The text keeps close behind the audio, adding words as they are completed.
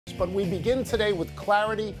but we begin today with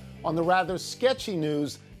clarity on the rather sketchy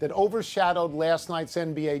news that overshadowed last night's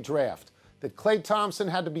NBA draft, that Klay Thompson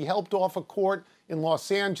had to be helped off a court in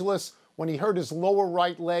Los Angeles when he hurt his lower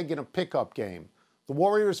right leg in a pickup game. The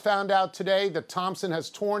Warriors found out today that Thompson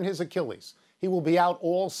has torn his Achilles. He will be out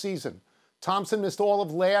all season. Thompson missed all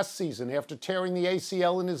of last season after tearing the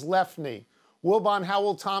ACL in his left knee. Wilbon, how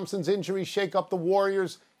will Thompson's injury shake up the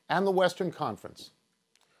Warriors and the Western Conference?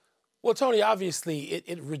 Well, Tony, obviously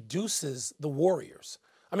it reduces the Warriors.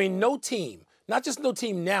 I mean, no team, not just no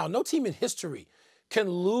team now, no team in history can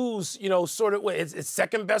lose, sort of its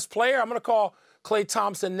second best player. I'm going to call Klay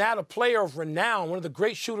Thompson now a player of renown, one of the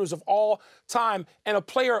great shooters of all time, and a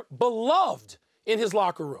player beloved in his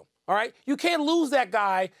locker room. All right? You can't lose that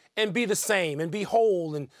guy and be the same and be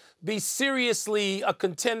whole and be seriously a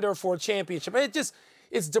contender for a championship.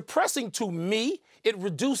 It's depressing to me. It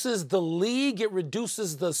reduces the league. It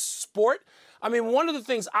reduces the sport. I mean, one of the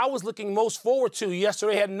things I was looking most forward to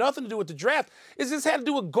yesterday had nothing to do with the draft. This had to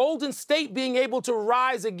do with Golden State being able to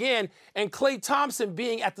rise again and Klay Thompson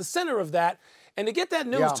being at the center of that. And to get that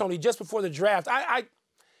news, Tony, just before the draft,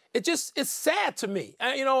 it's sad to me.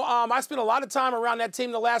 I spent a lot of time around that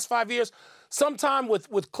team the last 5 years, sometime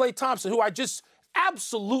with Klay Thompson, who I just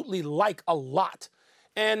absolutely like a lot.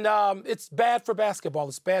 And it's bad for basketball.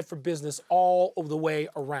 It's bad for business all of the way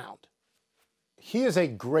around. He is a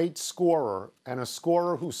great scorer and a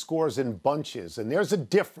scorer who scores in bunches, and there's a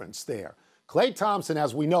difference there. Klay Thompson,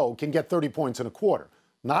 as we know, can get 30 points in a quarter.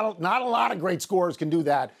 Not a lot of great scorers can do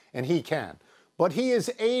that, and he can. But he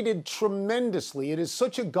is aided tremendously. It is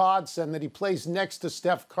such a godsend that he plays next to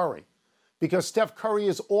Steph Curry, because Steph Curry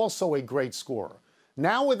is also a great scorer.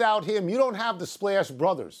 Now without him, you don't have the Splash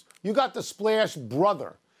Brothers. You got the Splash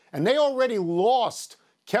Brother. And they already lost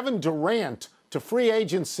Kevin Durant to free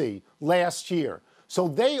agency last year. So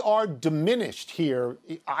they are diminished here,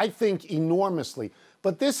 I think, enormously.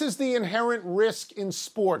 But this is the inherent risk in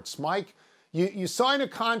sports, Mike. You sign a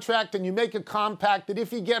contract and you make a compact that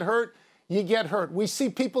if you get hurt, you get hurt. We see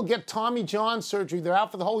people get Tommy John surgery. They're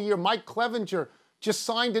out for the whole year. Mike Clevenger just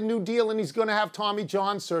signed a new deal, and he's going to have Tommy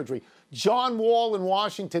John surgery. John Wall in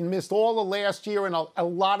Washington missed all of last year and a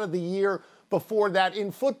lot of the year before that.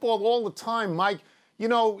 In football all the time, Mike,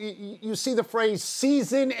 you see the phrase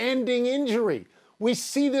season-ending injury. We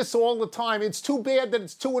see this all the time. It's too bad that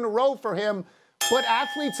it's 2 in a row for him, but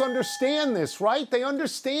athletes understand this, right? They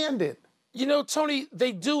understand it. Tony,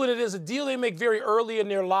 they do, and it is a deal they make very early in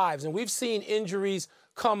their lives. And we've seen injuries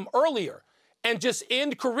come earlier and just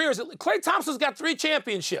end careers. Klay Thompson's got 3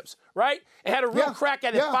 championships, right? And had a real crack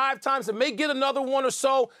at it 5 times and may get another one or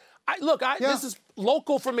so. This is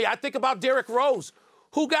local for me. I think about Derrick Rose,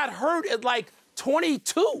 who got hurt at like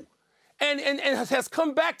 22 and has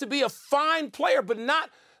come back to be a fine player, but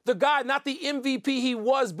not the guy, not the MVP he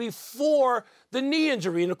was before the knee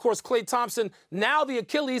injury. And, of course, Klay Thompson, now the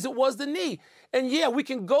Achilles, it was the knee. And, we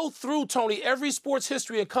can go through, Tony, every sports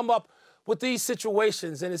history and come up with these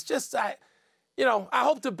situations. And it's just, I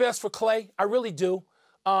hope the best for Klay. I really do.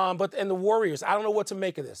 And the Warriors, I don't know what to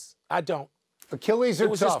make of this. I don't. Achilles are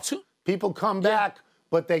tough. People come back,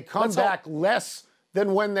 but they come back less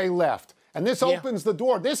than when they left. And this opens the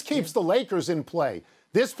door. This keeps the Lakers in play.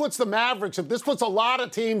 This puts the Mavericks, this puts a lot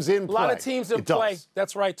of teams in play. A lot of teams in play.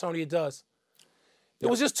 That's right, Tony, it does. It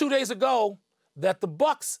was just 2 days ago that the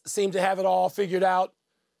Bucks seemed to have it all figured out.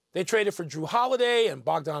 They traded for Drew Holiday and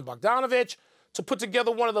Bogdan Bogdanovic to put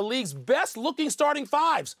together one of the league's best-looking starting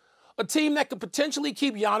fives, a team that could potentially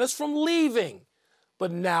keep Giannis from leaving.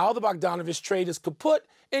 But now the Bogdanovic trade is kaput,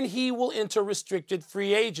 and he will enter restricted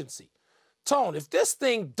free agency. Tone, if this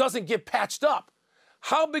thing doesn't get patched up,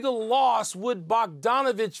 how big a loss would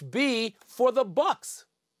Bogdanovic be for the Bucks?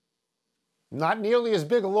 Not nearly as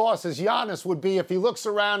big a loss as Giannis would be if he looks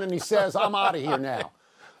around and he says, I'm out of here now.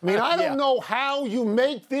 I mean, I don't know how you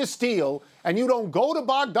make this deal and you don't go to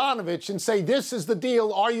Bogdanovic and say, this is the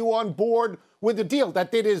deal. Are you on board with the deal?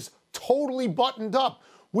 That it is totally buttoned up.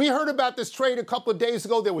 We heard about this trade a couple of days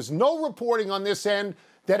ago. There was no reporting on this end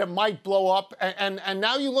that it might blow up. And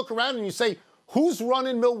now you look around and you say, who's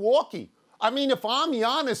running Milwaukee? I mean, if I'm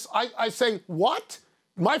Giannis, I say, what?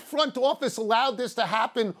 My front office allowed this to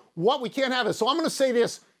happen. What? We can't have it. So I'm going to say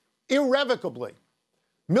this irrevocably.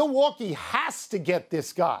 Milwaukee has to get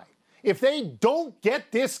this guy. If they don't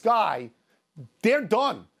get this guy, they're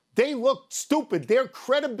done. They look stupid. Their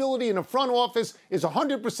credibility in the front office is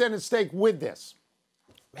 100% at stake with this.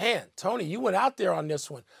 Man, Tony, you went out there on this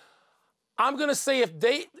one. I'm going to say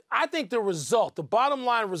I think the bottom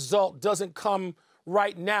line result doesn't come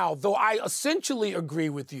right now, though I essentially agree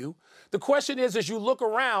with you. The question is, as you look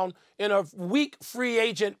around in a weak free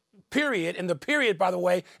agent period, and the period, by the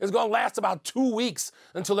way, is going to last about 2 weeks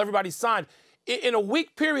until everybody's signed. In a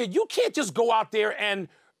weak period, you can't just go out there and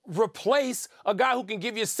replace a guy who can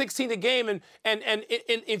give you 16 a game and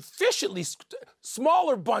efficiently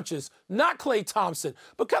smaller bunches, not Klay Thompson,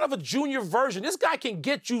 but kind of a junior version. This guy can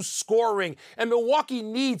get you scoring, and Milwaukee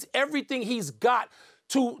needs everything he's got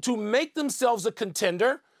to make themselves a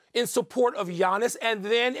contender in support of Giannis, and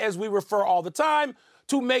then, as we refer all the time,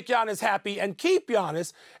 to make Giannis happy and keep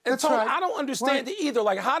Giannis. And so I don't understand it either.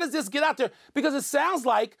 Like, how does this get out there? Because it sounds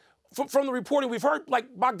like, from the reporting we've heard,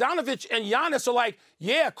 like Bogdanovic and Giannis are like,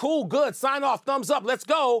 yeah, cool, good, sign off, thumbs up, let's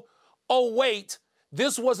go. Oh, wait,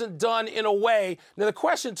 this wasn't done in a way. Now, the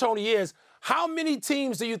question, Tony, is how many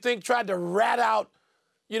teams do you think tried to rat out,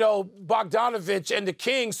 Bogdanovic and the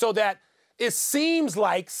Kings so that it seems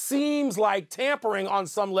like tampering on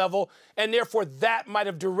some level, and therefore that might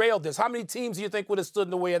have derailed this? How many teams do you think would have stood in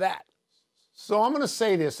the way of that? So I'm going to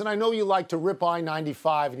say this, and I know you like to rip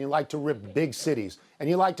I-95 and you like to rip big cities, and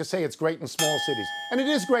you like to say it's great in small cities. And it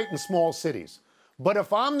is great in small cities. But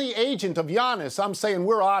if I'm the agent of Giannis, I'm saying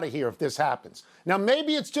we're out of here if this happens. Now,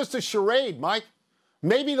 maybe it's just a charade, Mike.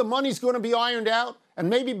 Maybe the money's going to be ironed out, and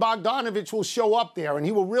maybe Bogdanovic will show up there, and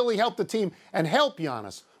he will really help the team and help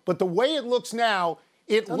Giannis. But the way it looks now,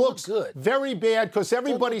 it looks good. Very bad because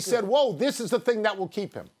everybody said, whoa, this is the thing that will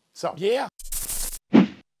keep him. So, yeah.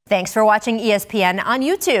 Thanks for watching ESPN on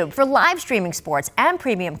YouTube. For live streaming sports and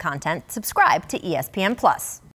premium content, subscribe to ESPN+.